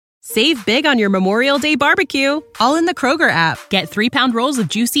Save big on your Memorial Day barbecue, all in the Kroger app. Get 3-pound rolls of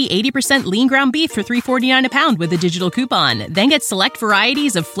juicy 80% lean ground beef for $3.49 a pound with a digital coupon. Then get select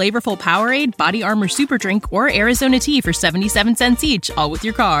varieties of flavorful Powerade, Body Armor Super Drink, or Arizona tea for 77 cents each, all with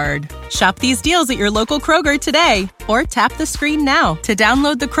your card. Shop these deals at your local Kroger today, or tap the screen now to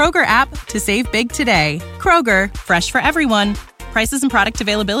download the Kroger app to save big today. Kroger, fresh for everyone. Prices and product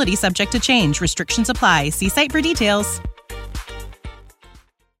availability subject to change. Restrictions apply. See site for details.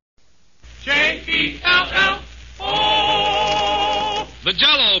 J-E-L-L-O. The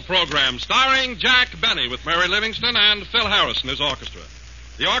Jell-O program, starring Jack Benny with Mary Livingston and Phil Harris and his orchestra.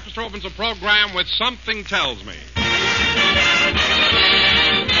 The orchestra opens the program with Something Tells Me.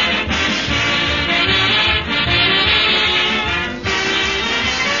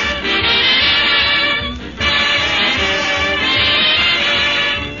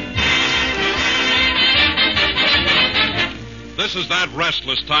 This is that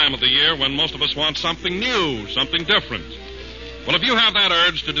restless time of the year when most of us want something new, something different. Well, if you have that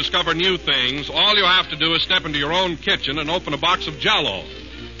urge to discover new things, all you have to do is step into your own kitchen and open a box of Jell-O.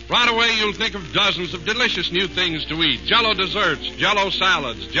 Right away, you'll think of dozens of delicious new things to eat. Jell-O desserts, Jell-O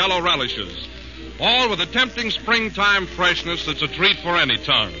salads, Jell-O relishes. All with a tempting springtime freshness that's a treat for any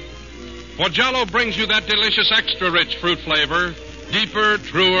tongue. For Jell-O brings you that delicious extra-rich fruit flavor, deeper,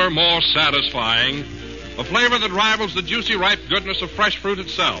 truer, more satisfying. A flavor that rivals the juicy, ripe goodness of fresh fruit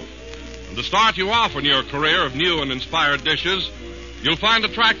itself. And to start you off in your career of new and inspired dishes, you'll find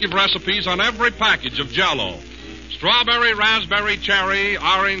attractive recipes on every package of Jell-O. Strawberry, raspberry, cherry,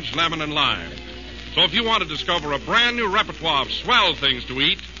 orange, lemon, and lime. So if you want to discover a brand new repertoire of swell things to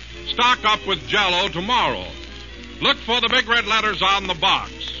eat, stock up with Jell-O tomorrow. Look for the big red letters on the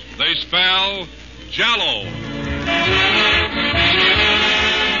box. They spell Jell-O.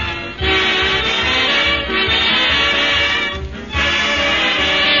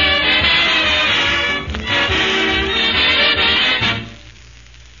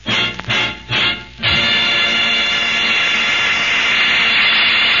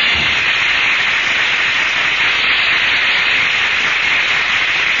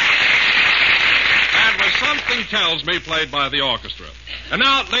 Tells Me, played by the orchestra. And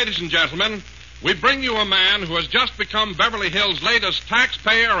now, ladies and gentlemen, we bring you a man who has just become Beverly Hills' latest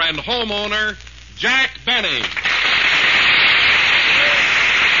taxpayer and homeowner, Jack Benny. Thank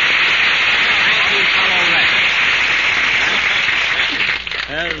you, fellow records.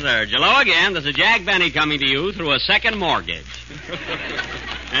 Yes, sir. Hello again. This is Jack Benny coming to you through a second mortgage.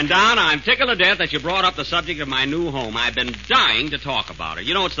 And, Don, I'm tickled to death that you brought up the subject of my new home. I've been dying to talk about it.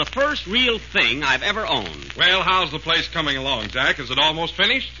 You know, it's the first real thing I've ever owned. Well, how's the place coming along, Jack? Is it almost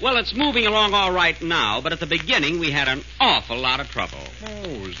finished? Well, it's moving along all right now, but at the beginning we had an awful lot of trouble.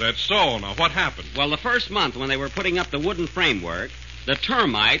 Oh, is that so? Now, what happened? Well, the first month when they were putting up the wooden framework, the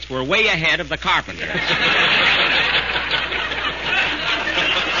termites were way ahead of the carpenters.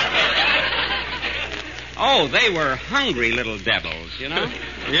 Oh, they were hungry little devils, you know?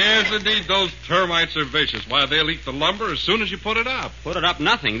 Yes, indeed, those termites are vicious. Why, they'll eat the lumber as soon as you put it up. Put it up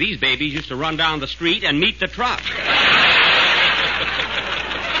nothing. These babies used to run down the street and meet the truck.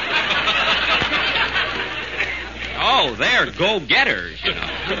 Oh, they're go-getters, you know.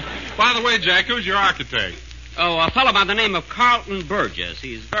 By the way, Jack, who's your architect? Oh, a fellow by the name of Carlton Burgess.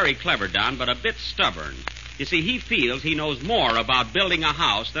 He's very clever, Don, but a bit stubborn. You see, he feels he knows more about building a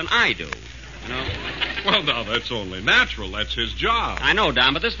house than I do. You know? Well, now, that's only natural. That's his job. I know,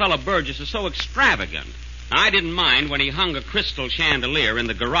 Don, but this fellow Burgess is so extravagant. Now, I didn't mind when he hung a crystal chandelier in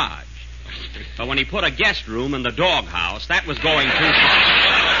the garage. But when he put a guest room in the doghouse, that was going too far.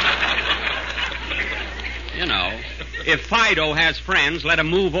 You know, if Fido has friends, let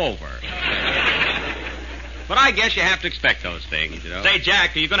him move over. But I guess you have to expect those things, you know. Say,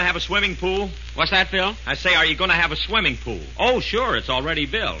 Jack, are you going to have a swimming pool? What's that, Phil? I say, are you going to have a swimming pool? Oh, sure, it's already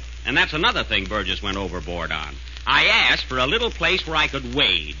built. And that's another thing Burgess went overboard on. I asked for a little place where I could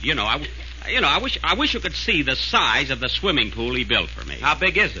wade. I wish you could see the size of the swimming pool he built for me. How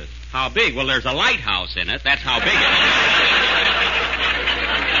big is it? How big? Well, there's a lighthouse in it. That's how big it is.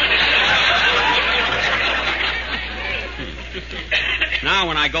 Now,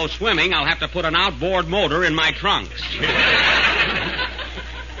 when I go swimming, I'll have to put an outboard motor in my trunks.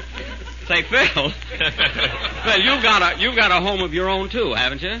 Say, Phil. Phil, you've got a home of your own, too,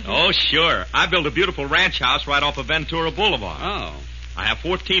 haven't you? Oh, sure. I built a beautiful ranch house right off of Ventura Boulevard. Oh. I have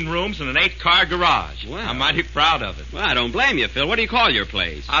 14 rooms and an 8-car garage. Well. I'm mighty proud of it. Well, I don't blame you, Phil. What do you call your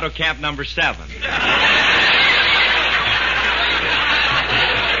place? Auto Camp number 7.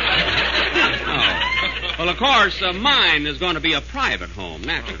 Well, of course, mine is going to be a private home,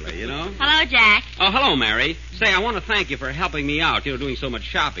 naturally, you know. Hello, Jack. Oh, hello, Mary. Say, I want to thank you for helping me out, doing so much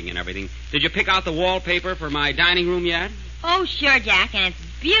shopping and everything. Did you pick out the wallpaper for my dining room yet? Oh, sure, Jack, and it's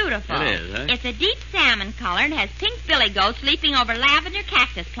beautiful. It is, eh? It's a deep salmon color and has pink billy goats leaping over lavender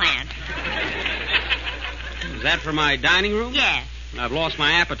cactus plants. Is that for my dining room? Yes. I've lost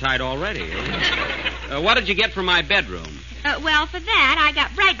my appetite already. What did you get for my bedroom? Well, for that, I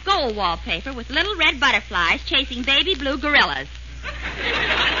got bright gold wallpaper with little red butterflies chasing baby blue gorillas.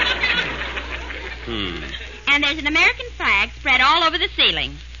 And there's an American flag spread all over the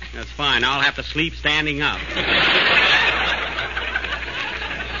ceiling. That's fine. I'll have to sleep standing up.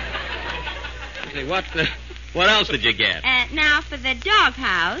 Say, what else did you get? Now, for the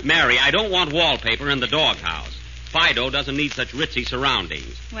doghouse. Mary, I don't want wallpaper in the doghouse. Fido doesn't need such ritzy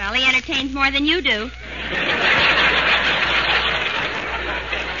surroundings. Well, he entertains more than you do.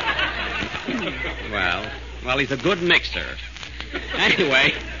 Well, he's a good mixer.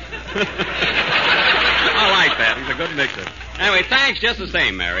 Anyway. I like that. He's a good mixer. Anyway, thanks just the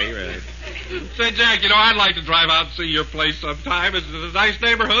same, Mary. Really. Say, Jack, I'd like to drive out and see your place sometime. Is it a nice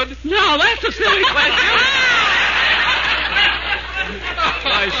neighborhood? No, that's a silly question.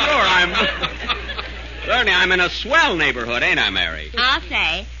 Why, sure, Certainly, I'm in a swell neighborhood, ain't I, Mary? I'll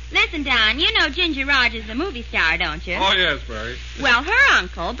say. Listen, Don, you know Ginger Rogers, the movie star, don't you? Oh, yes, Mary. Well, her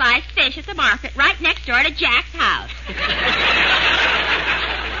uncle buys fish at the market right next door to Jack's house.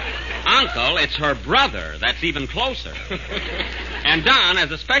 Uncle, it's her brother. That's even closer. And, Don,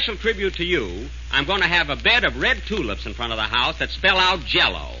 as a special tribute to you, I'm going to have a bed of red tulips in front of the house that spell out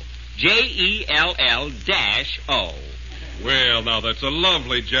Jell-O. Jell-O. Well, now, that's a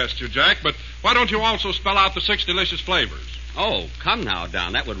lovely gesture, Jack, but why don't you also spell out the 6 delicious flavors? Oh, come now,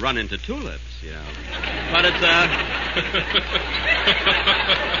 Don. That would run into tulips, But it's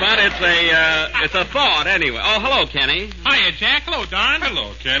a thought anyway. Oh, hello, Kenny. Hiya, Jack. Hello, Don.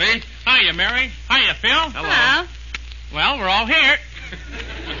 Hello, Kenny. Hiya, Mary. Hiya, Phil. Hello. Well, we're all here.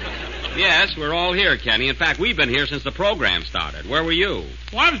 Yes, we're all here, Kenny. In fact, we've been here since the program started. Where were you?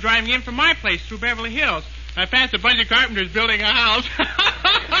 Well, I was driving in from my place through Beverly Hills. I passed a bunch of carpenters building a house.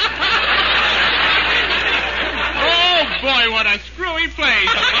 Oh, boy, what a screwy place.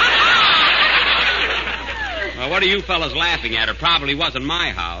 Well, what are you fellas laughing at? It probably wasn't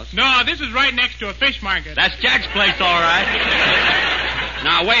my house. No, this is right next to a fish market. That's Jack's place, all right.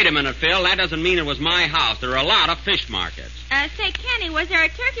 Now, wait a minute, Phil. That doesn't mean it was my house. There are a lot of fish markets. Say, Kenny, was there a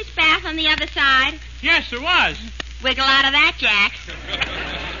Turkish bath on the other side? Yes, there was. Wiggle out of that, Jack.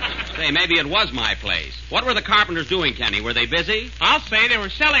 Say, maybe it was my place. What were the carpenters doing, Kenny? Were they busy? I'll say they were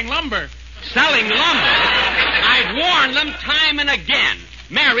selling lumber. Selling lumber? I've warned them time and again.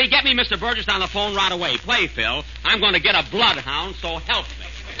 Mary, get me Mr. Burgess on the phone right away. Play, Phil. I'm going to get a bloodhound, so help me.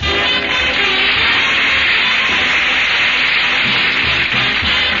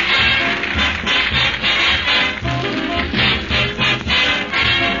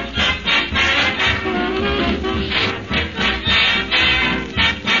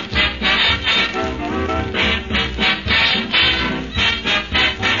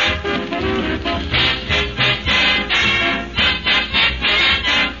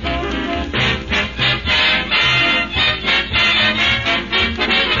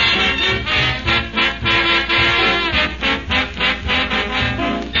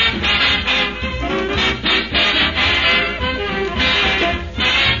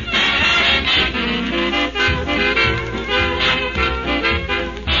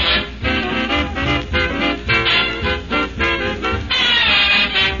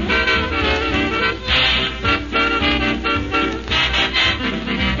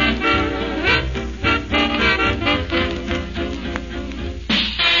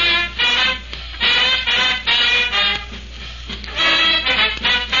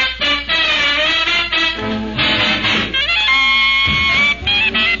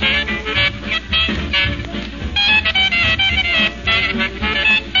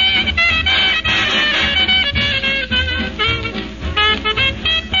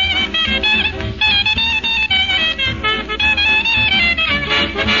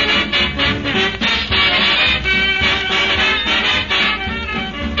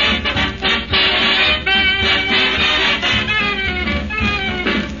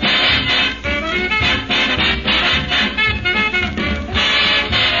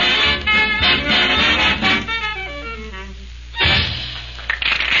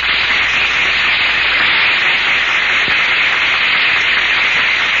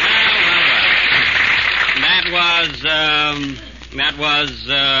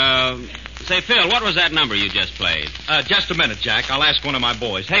 Say, Phil, what was that number you just played? Just a minute, Jack. I'll ask one of my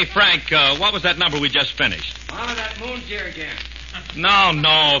boys. Hey, Frank, what was that number we just finished? Oh, that moon's here again.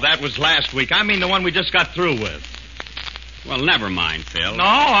 No, that was last week. I mean the one we just got through with. Well, never mind, Phil. No,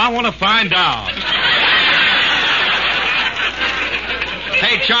 I want to find out.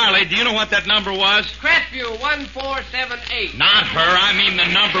 Hey, Charlie, do you know what that number was? Crestview 1478. Not her. I mean the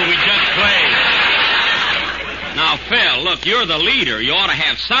number we just played. Now, Phil, look, you're the leader. You ought to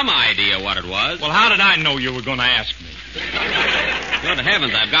have some idea what it was. Well, how did I know you were going to ask me? Good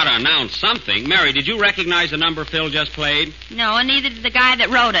heavens, I've got to announce something. Mary, did you recognize the number Phil just played? No, and neither did the guy that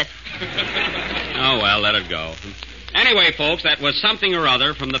wrote it. Oh, well, let it go. Anyway, folks, that was something or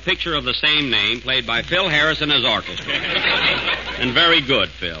other from the picture of the same name played by Phil Harris and his orchestra. And very good,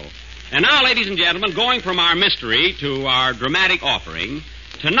 Phil. And now, ladies and gentlemen, going from our mystery to our dramatic offering,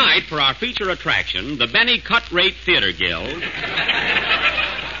 tonight for our feature attraction, the Benny Cut Rate Theater Guild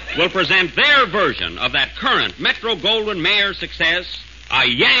will present their version of that current Metro-Goldwyn-Mayer success, A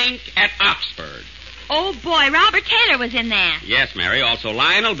Yank at Oxford. Oh, boy, Robert Taylor was in there. Yes, Mary, also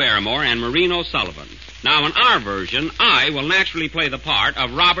Lionel Barrymore and Maureen O'Sullivan. Now, in our version, I will naturally play the part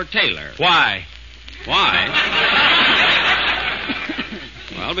of Robert Taylor. Why? Why?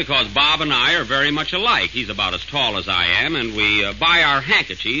 Well, because Bob and I are very much alike. He's about as tall as I am, and we buy our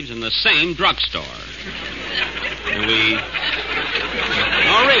handkerchiefs in the same drugstore. And we...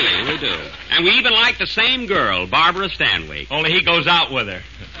 Oh, really, we do. And we even like the same girl, Barbara Stanwyck. Only he goes out with her.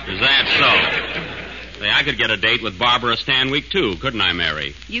 Is that so? Say, I could get a date with Barbara Stanwyck, too, couldn't I,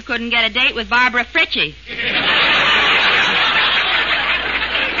 Mary? You couldn't get a date with Barbara Fritchie.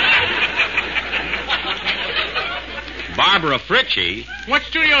 Barbara Fritchie? What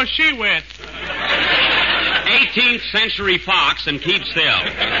studio is she with? 18th Century Fox, and keep still.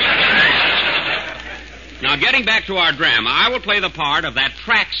 Now, getting back to our drama, I will play the part of that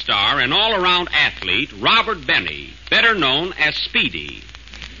track star and all-around athlete, Robert Benny, better known as Speedy.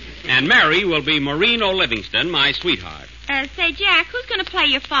 And Mary will be Maureen O'Livingston, my sweetheart. Say, Jack, who's going to play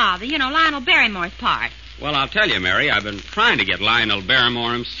your father? You know, Lionel Barrymore's part. Well, I'll tell you, Mary, I've been trying to get Lionel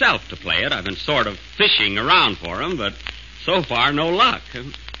Barrymore himself to play it. I've been sort of fishing around for him, but so far, no luck.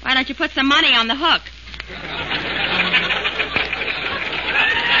 Why don't you put some money on the hook?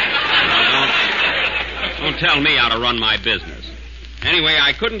 Don't tell me how to run my business. Anyway,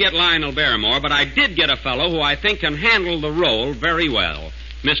 I couldn't get Lionel Barrymore, but I did get a fellow who I think can handle the role very well.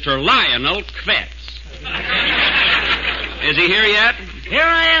 Mr. Lionel Kvetz. Is he here yet? Here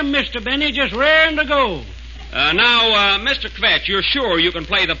I am, Mr. Benny, just raring to go. Now, Mr. Kvetz, you're sure you can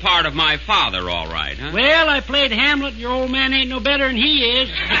play the part of my father all right, huh? Well, I played Hamlet. Your old man ain't no better than he is.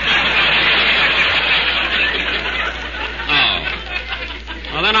 Oh.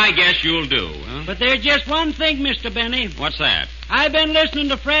 Well, then I guess you'll do, huh? But there's just one thing, Mr. Benny. What's that? I've been listening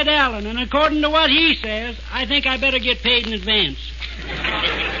to Fred Allen, and according to what he says, I think I better get paid in advance.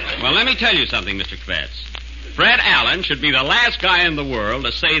 Well, let me tell you something, Mr. Kvetz. Fred Allen should be the last guy in the world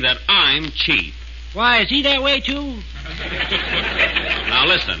to say that I'm cheap. Why, is he that way, too? Now,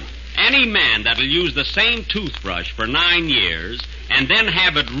 listen. Any man that'll use the same toothbrush for 9 years and then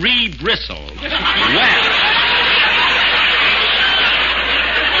have it re-bristled,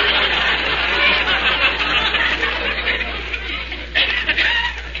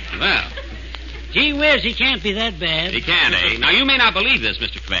 well... Gee whiz, he can't be that bad. He can't, eh? Now, you may not believe this,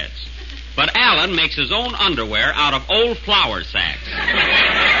 Mr. Kvetz, but Allen makes his own underwear out of old flour sacks.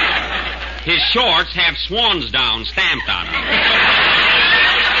 His shorts have Swansdown stamped on them.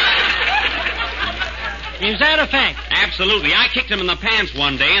 Is that a fact? Absolutely. I kicked him in the pants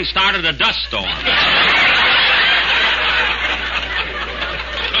one day and started a dust storm.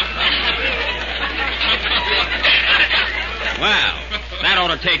 Well, that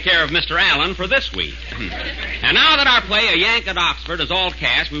ought to take care of Mr. Allen for this week. And now that our play, A Yank at Oxford, is all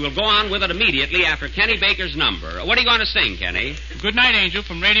cast, we will go on with it immediately after Kenny Baker's number. What are you going to sing, Kenny? Good Night, Angel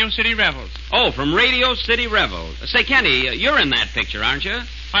from Radio City Revels. Oh, from Radio City Revels. Say, Kenny, you're in that picture, aren't you?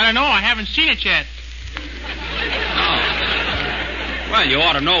 I don't know. I haven't seen it yet. Oh. Well, you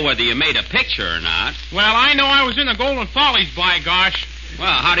ought to know whether you made a picture or not. Well, I know I was in the Golden Follies, by gosh. Well,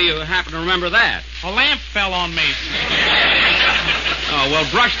 how do you happen to remember that? A lamp fell on me. Oh, well,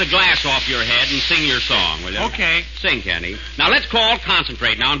 brush the glass off your head and sing your song, will you? Okay. Sing, Kenny. Now, let's all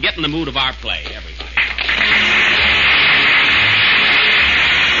concentrate now and get in the mood of our play, everybody.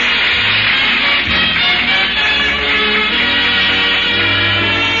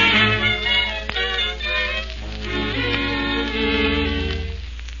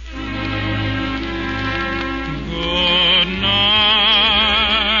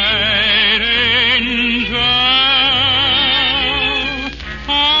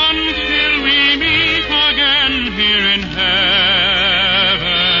 Until we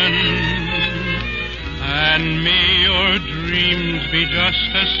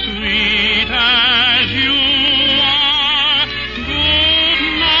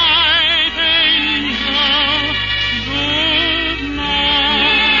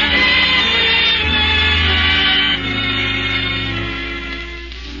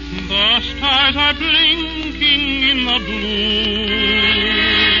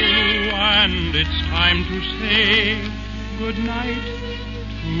say good night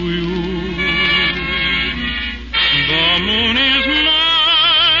to you. The moon is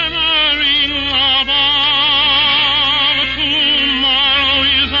murmuring above. Tomorrow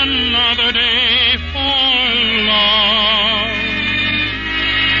is another day for love.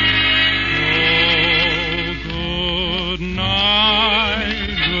 Oh,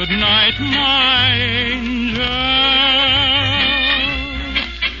 good night, my angel.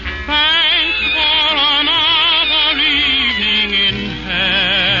 Thanks for another evening in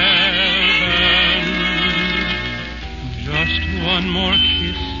heaven. Just one more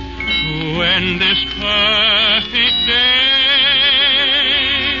kiss to end this perfect day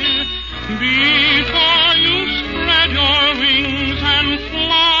before you spread your wings and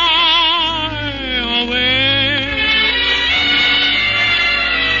fly away.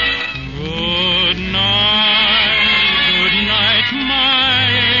 Good night, my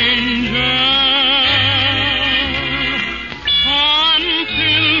angel,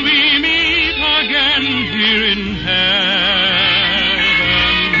 until we meet again here in heaven.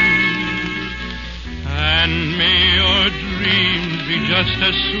 And may your dreams be just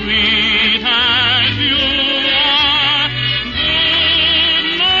as sweet as you are. Good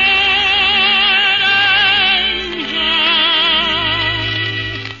night, angel.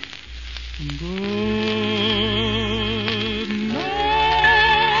 Good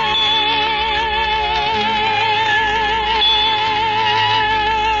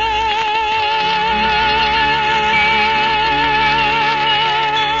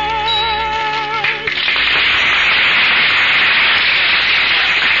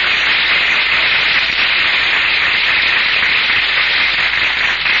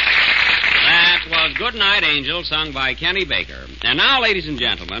Good Night, Angel, sung by Kenny Baker. And now, ladies and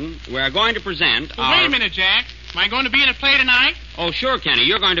gentlemen, we're going to present Well, wait a minute, Jack. Am I going to be in a play tonight? Oh, sure, Kenny.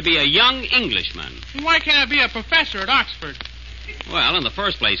 You're going to be a young Englishman. And why can't I be a professor at Oxford? Well, in the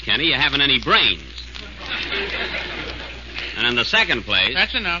first place, Kenny, you haven't any brains. And in the second place...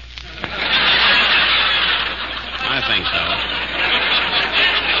 That's enough. I think so.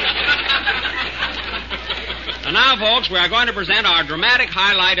 And now, folks, we are going to present our dramatic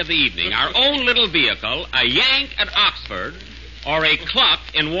highlight of the evening, our own little vehicle, a Yank at Oxford, or a Cluck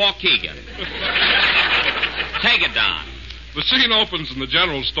in Waukegan. Take it, Don. The scene opens in the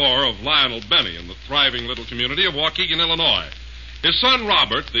general store of Lionel Benny in the thriving little community of Waukegan, Illinois. His son,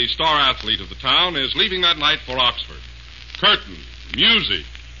 Robert, the star athlete of the town, is leaving that night for Oxford. Curtain, music.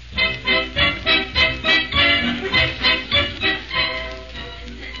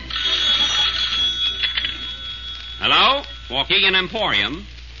 Hello? Waukegan Emporium?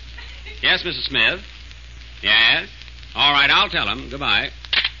 Yes, Mrs. Smith? Yes? All right, I'll tell him. Goodbye.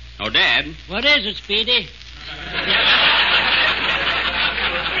 Oh, Dad? What is it, Speedy?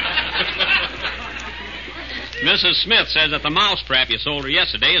 Mrs. Smith says that the mousetrap you sold her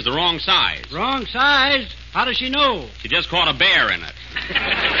yesterday is the wrong size. Wrong size? How does she know? She just caught a bear in it.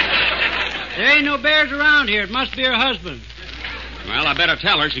 There ain't no bears around here. It must be her husband. Well, I better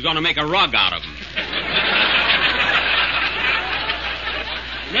tell her she's going to make a rug out of them.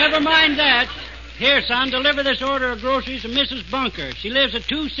 Never mind that. Here, son, deliver this order of groceries to Mrs. Bunker. She lives at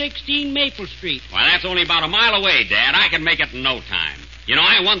 216 Maple Street. Well, that's only about a mile away, Dad. I can make it in no time. You know,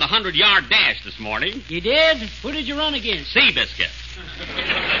 I won the 100-yard dash this morning. You did? Who did you run against? Seabiscuit.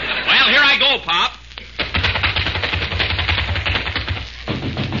 Well, here I go, Pop.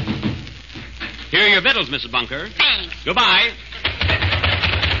 Here are your victuals, Mrs. Bunker. Thanks. Goodbye.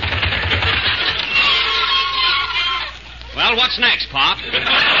 Well, what's next, Pop?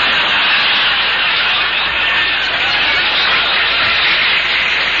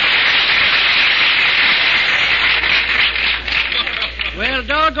 Well,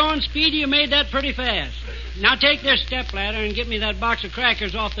 doggone, Speedy, you made that pretty fast. Now take this stepladder and get me that box of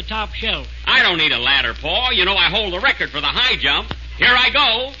crackers off the top shelf. I don't need a ladder, Pa. You know I hold the record for the high jump. Here I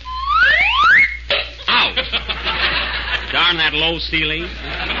go. Ouch. Darn that low ceiling.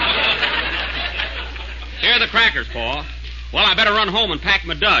 Here are the crackers, Pa. Well, I better run home and pack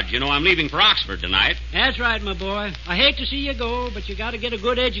my duds. You know I'm leaving for Oxford tonight. That's right, my boy. I hate to see you go, but you got to get a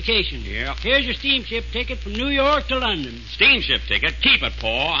good education. Yeah. Here's your steamship ticket from New York to London. Steamship ticket? Keep it,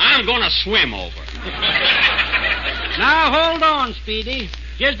 Pa. I'm going to swim over. Now, hold on, Speedy.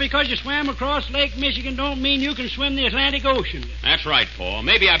 Just because you swam across Lake Michigan don't mean you can swim the Atlantic Ocean. That's right, Pa.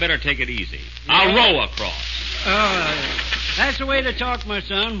 Maybe I better take it easy. I'll row across. That's the way to talk, my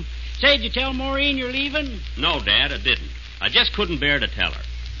son. Say, did you tell Maureen you're leaving? No, Dad, I didn't. I just couldn't bear to tell her.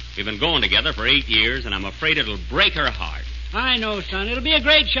 We've been going together for 8 years, and I'm afraid it'll break her heart. I know, son. It'll be a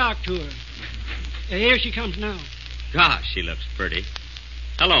great shock to her. Here she comes now. Gosh, she looks pretty.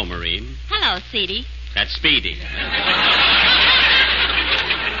 Hello, Maureen. Hello, Seedy. That's Speedy.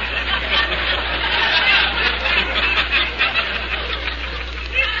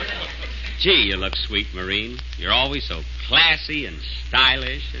 Gee, you look sweet, Marine. You're always so classy and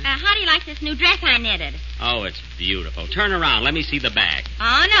stylish. How do you like this new dress I knitted? Oh, it's beautiful. Turn around. Let me see the back.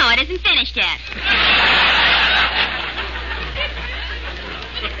 Oh, no, it isn't finished yet.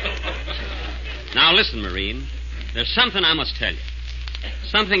 Now, listen, Marine. There's something I must tell you.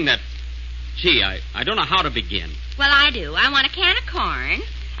 Something that, gee, I don't know how to begin. Well, I do. I want a can of corn,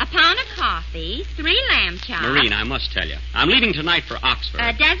 a pound of coffee, 3 lamb chops. Marine, I must tell you. I'm leaving tonight for Oxford.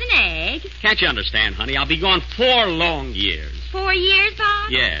 A dozen eggs. Can't you understand, honey? I'll be gone 4 long years. 4 years, Bob?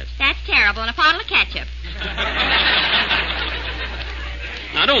 Yes. That's terrible. And a bottle of ketchup.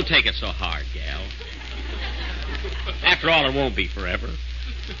 Now, don't take it so hard, gal. After all, it won't be forever.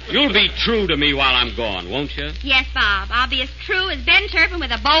 You'll be true to me while I'm gone, won't you? Yes, Bob. I'll be as true as Ben Turpin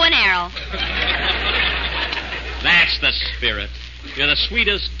with a bow and arrow. That's the spirit. You're the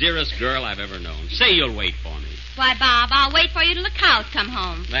sweetest, dearest girl I've ever known. Say you'll wait for me. Why, Bob, I'll wait for you till the cows come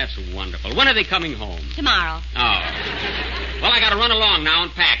home. That's wonderful. When are they coming home? Tomorrow. Oh. Well, I gotta run along now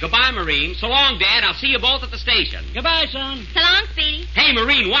and pack. Goodbye, Marine. So long, Dad. I'll see you both at the station. Goodbye, son. So long, Speedy. Hey,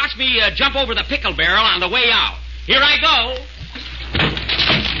 Marine, watch me jump over the pickle barrel on the way out. Here I go.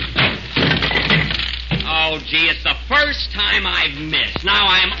 Oh, gee, it's the first time I've missed. Now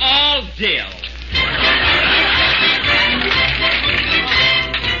I'm all dill.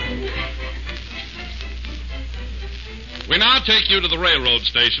 We now take you to the railroad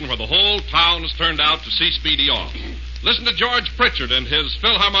station where the whole town has turned out to see Speedy off. Listen to George Pritchard and his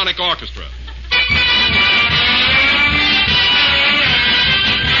Philharmonic Orchestra.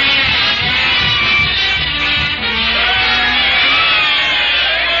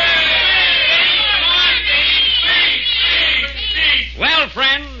 Well,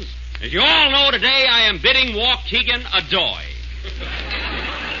 friends, as you all know, today I am bidding Waukegan adieu.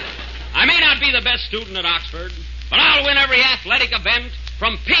 I may not be the best student at Oxford, but I'll win every athletic event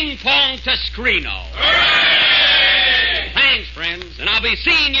from ping-pong to Screeno. Hooray! Thanks, friends, and I'll be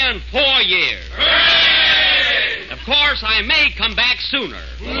seeing you in 4 years. Hooray! Of course, I may come back sooner.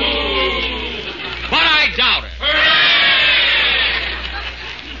 Ooh. But I doubt it.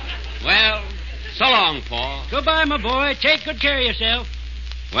 Hooray! Well, so long, Paul. Goodbye, my boy. Take good care of yourself.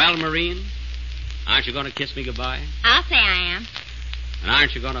 Well, Marine, aren't you going to kiss me goodbye? I'll say I am. And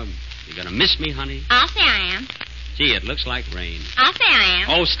aren't you going to miss me, honey? I'll say I am. Gee, it looks like rain. I'll say I am.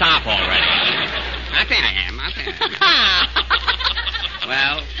 Oh, stop already. I think I am.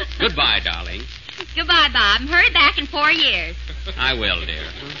 Well, goodbye, darling. Goodbye, Bob, and hurry back in 4 years. I will, dear.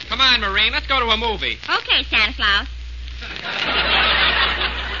 Come on, Marine. Let's go to a movie. Okay, Stanislaus.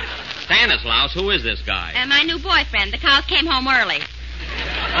 Stanislaus, who is this guy? My new boyfriend. The cows came home early.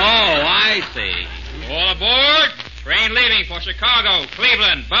 Oh, I see. All aboard. Train leaving for Chicago,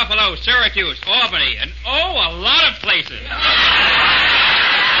 Cleveland, Buffalo, Syracuse, Albany, and, a lot of places.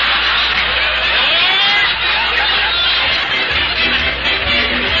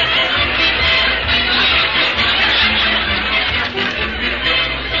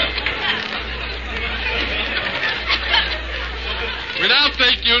 We now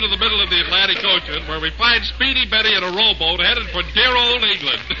take you to the middle of the Atlantic Ocean where we find Speedy Betty in a rowboat headed for dear old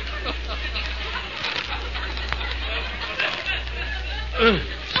England.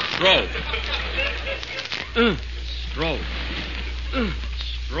 Stroke. Stroke.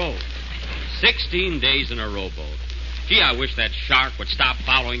 Stroke. 16 days in a rowboat. Gee, I wish that shark would stop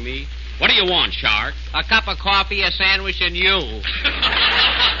following me. What do you want, shark? A cup of coffee, a sandwich, and you.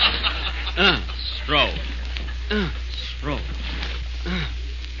 Stroke. Stroke.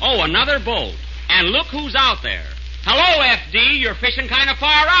 Oh, another boat. And look who's out there. Hello, FD. You're fishing kind of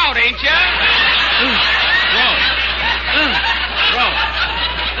far out, ain't you?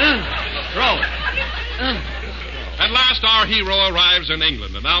 Stroke. At last, our hero arrives in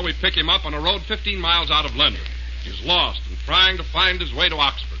England, and now we pick him up on a road 15 miles out of London. He's lost and trying to find his way to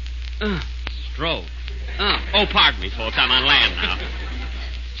Oxford. Stroke. Oh, pardon me, folks. I'm on land now.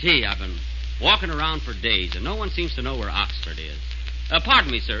 Gee, I've been walking around for days, and no one seems to know where Oxford is.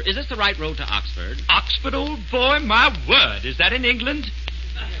 Pardon me, sir. Is this the right road to Oxford? Oxford, old boy? My word. Is that in England?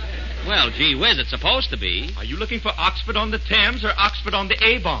 Well, gee whiz, it's supposed to be. Are you looking for Oxford on the Thames or Oxford on the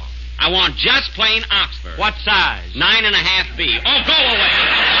Avon? I want just plain Oxford. What size? 9.5B. Oh, go away.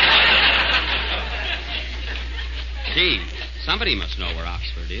 Gee, somebody must know where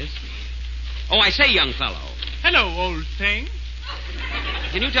Oxford is. Oh, I say, young fellow. Hello, old thing.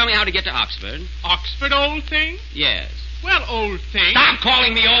 Can you tell me how to get to Oxford? Oxford, old thing? Yes. Well, old thing. Stop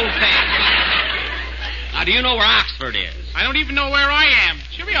calling me old thing. Now, do you know where Oxford is? I don't even know where I am.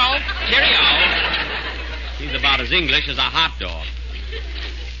 Cheerio. Cheerio. He's about as English as a hot dog.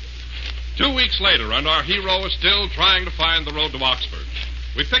 2 weeks later, and our hero is still trying to find the road to Oxford.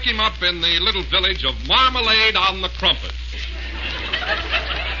 We pick him up in the little village of Marmalade on the Crumpet.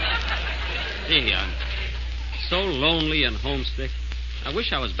 Gee, I'm so lonely and homesick. I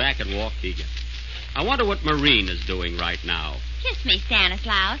wish I was back at Waukegan. I wonder what Marine is doing right now. Kiss me,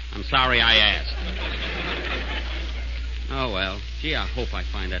 Stanislaus. I'm sorry I asked. Oh, well. Gee, I hope I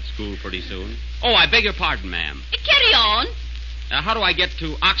find that school pretty soon. Oh, I beg your pardon, ma'am. Carry on. How do I get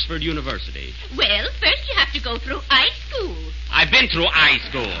to Oxford University? Well, first you have to go through high school. I've been through high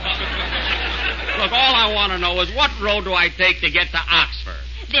school. Look, all I want to know is what road do I take to get to Oxford?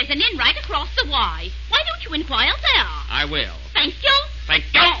 There's an inn right across the Y. Why don't you inquire there? I will. Thank you. Thank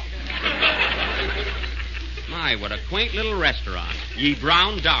you. My, what a quaint little restaurant. Ye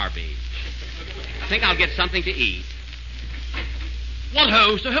Brown Derby. I think I'll get something to eat. What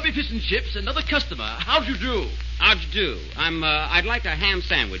ho, so help me fish and chips, another customer. How'd you do? How'd you do? I'd like a ham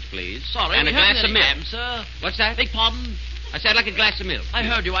sandwich, please. Sorry, and we a glass haven't of any milk. ham, sir. What's that? Beg pardon? I said I'd like a glass of milk. I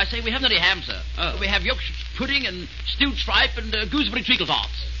heard you. I say we haven't any ham, sir. Oh. We have Yorkshire pudding and stewed tripe and gooseberry treacle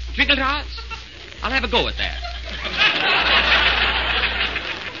tarts. Treacle tarts? I'll have a go at that.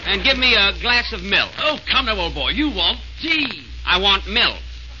 And give me a glass of milk. Oh, come now, old boy. You want tea. I want milk.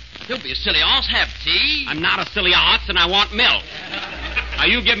 Don't be a silly ass. Have tea. I'm not a silly ox, and I want milk. Now,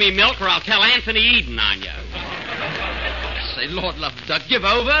 you give me milk, or I'll tell Anthony Eden on you. Say, Lord love the duck, give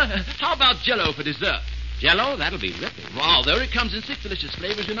over. How about Jell-O for dessert? Jell-O? That'll be ripping. Well, there it comes in 6 delicious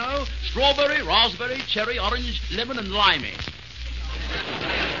flavors, you know. Strawberry, raspberry, cherry, orange, lemon, and limey.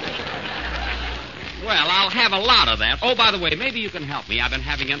 Well, I'll have a lot of that. Oh, by the way, maybe you can help me. I've been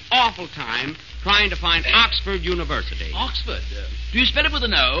having an awful time trying to find Oxford University. Oxford? Do you spell it with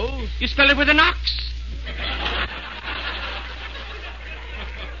an O? You spell it with an ox.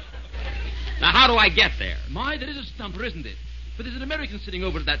 Now, how do I get there? My, that is a stumper, isn't it? But there's an American sitting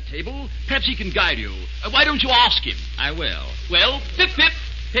over at that table. Perhaps he can guide you. Why don't you ask him? I will. Well, pip, pip.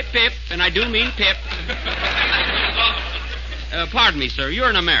 Pip, pip, and I do mean pip. Pardon me, sir. You're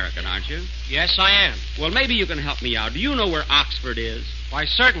an American, aren't you? Yes, I am. Well, maybe you can help me out. Do you know where Oxford is? Why,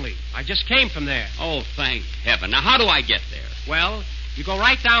 certainly. I just came from there. Oh, thank heaven. Now, how do I get there? Well, you go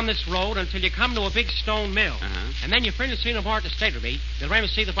right down this road until you come to a big stone mill. Uh-huh. And then your friend will see the board to stay with me. They'll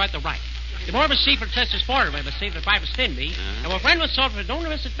see the right to right. The board will see for the test of sport, will see the Bible stand me. Uh-huh. And my friend will solve it. Don't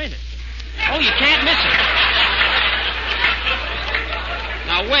miss it, minute. Oh, you can't miss it.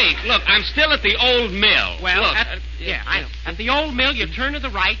 Now, wait. Look, I'm still at the old mill. Well, look, yeah, I know. At the old mill, you turn to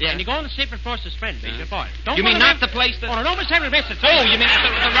the right, Yeah. and you go on the secret floor to spread me. Uh-huh. Don't You go mean to not the place that... Oh, no, don't miss every miss it. Oh, you mean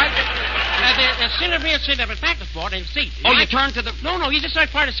the right... The center of me sit at the practice board and seat. Oh, you turn to the... No, you just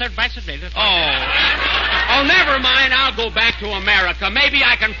start part of seven backs of me. Oh, never mind. I'll go back to America. Maybe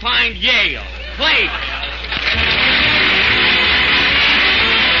I can find Yale. Please.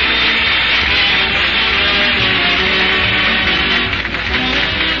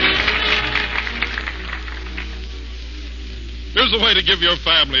 Here's a way to give your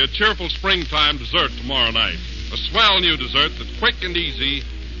family a cheerful springtime dessert tomorrow night. A swell new dessert that's quick and easy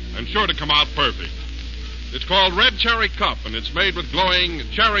and sure to come out perfect. It's called Red Cherry Cup, and it's made with glowing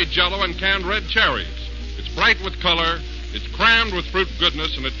cherry jello and canned red cherries. It's bright with color, it's crammed with fruit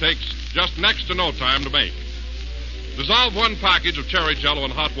goodness, and it takes just next to no time to make. Dissolve 1 package of cherry jello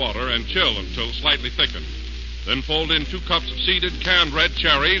in hot water and chill until slightly thickened. Then fold in 2 cups of seeded canned red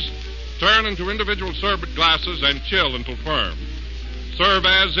cherries, turn into individual sherbet glasses, and chill until firm. Serve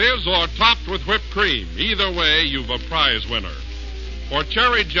as is or topped with whipped cream. Either way, you've a prize winner. For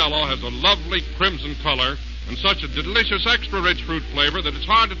cherry jello has a lovely crimson color and such a delicious extra-rich fruit flavor that it's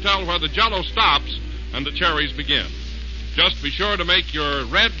hard to tell where the jello stops and the cherries begin. Just be sure to make your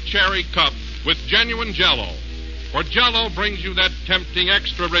Red Cherry Cup with genuine jello, for jello brings you that tempting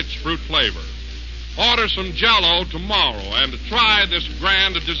extra-rich fruit flavor. Order some jello tomorrow and try this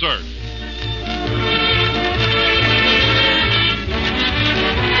grand dessert.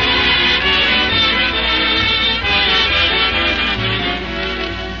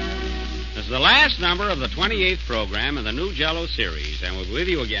 This is the last number of the 28th program in the new Jell-O series, and we'll be with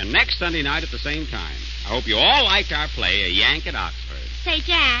you again next Sunday night at the same time. I hope you all liked our play, A Yank at Oxford. Say,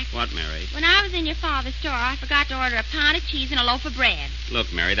 Jack. What, Mary? When I was in your father's store, I forgot to order a pound of cheese and a loaf of bread.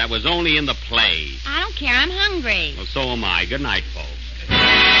 Look, Mary, that was only in the play. I don't care. I'm hungry. Well, so am I. Good night, folks.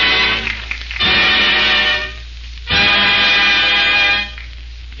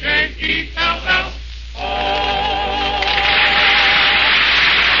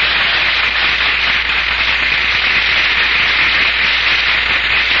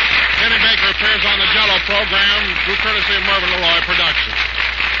 Appears on the Jell-O program through courtesy of Mervyn LeRoy Productions.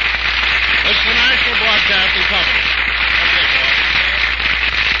 This is the National Broadcasting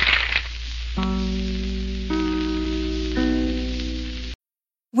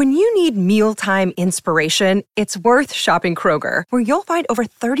need mealtime inspiration, it's worth shopping Kroger, where you'll find over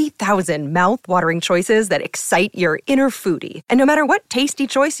 30,000 mouth-watering choices that excite your inner foodie. And no matter what tasty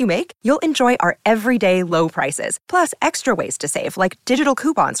choice you make, you'll enjoy our everyday low prices, plus extra ways to save, like digital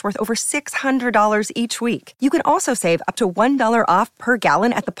coupons worth over $600 each week. You can also save up to $1 off per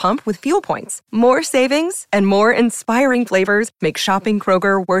gallon at the pump with fuel points. More savings and more inspiring flavors make shopping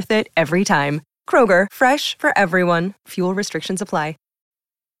Kroger worth it every time. Kroger, fresh for everyone. Fuel restrictions apply.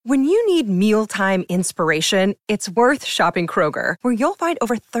 When you need mealtime inspiration, it's worth shopping Kroger, where you'll find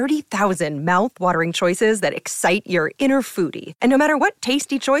over 30,000 mouth-watering choices that excite your inner foodie. And no matter what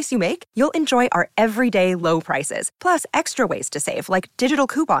tasty choice you make, you'll enjoy our everyday low prices, plus extra ways to save, like digital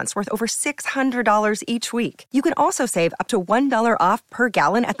coupons worth over $600 each week. You can also save up to $1 off per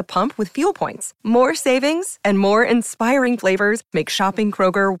gallon at the pump with fuel points. More savings and more inspiring flavors make shopping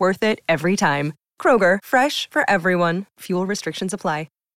Kroger worth it every time. Kroger, fresh for everyone. Fuel restrictions apply.